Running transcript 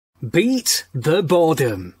Beat the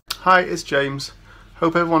boredom. Hi, it's James.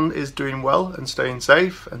 Hope everyone is doing well and staying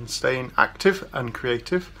safe and staying active and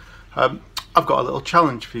creative. I've got a little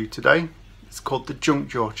challenge for you today. It's called the Junk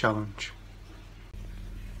Drawer Challenge.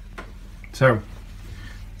 So,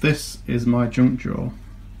 this is my junk drawer.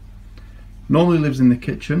 Normally lives in the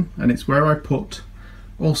kitchen, and it's where I put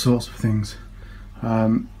all sorts of things.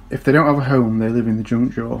 If they don't have a home, they live in the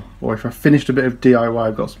junk drawer. Or if I've finished a bit of DIY,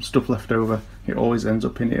 I've got some stuff left over, it always ends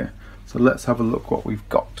up in here. So let's have a look what we've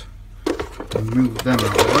got. Move them out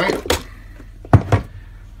of the way.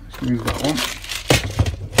 Let's move that one.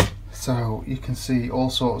 So you can see all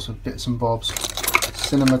sorts of bits and bobs.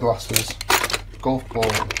 Cinema glasses, golf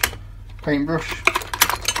ball, paintbrush,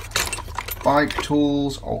 bike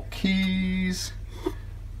tools, old keys,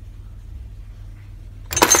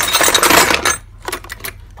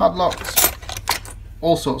 padlocks,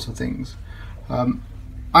 all sorts of things.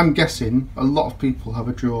 I'm guessing a lot of people have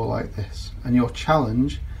a drawer like this, and your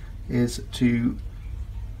challenge is to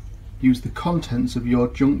use the contents of your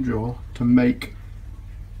junk drawer to make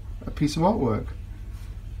a piece of artwork.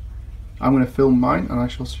 I'm going to film mine and I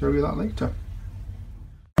shall show you that later.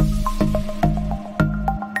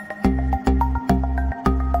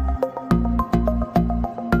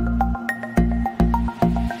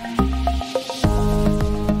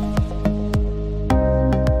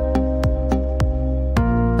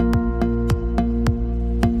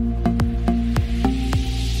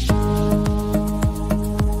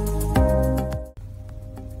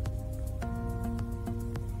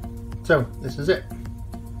 So this is it.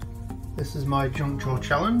 This is my junk drawer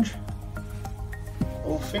challenge.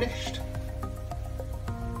 All finished.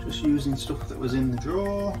 Just using stuff that was in the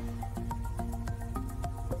drawer.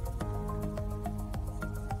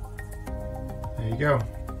 There you go.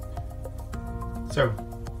 So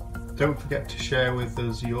don't forget to share with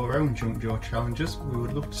us your own junk drawer challenges. We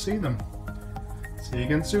would love to see them. See you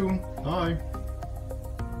again soon. Bye.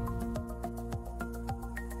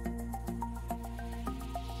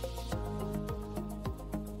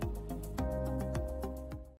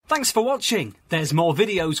 Thanks for watching. There's more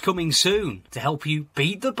videos coming soon to help you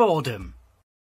beat the boredom.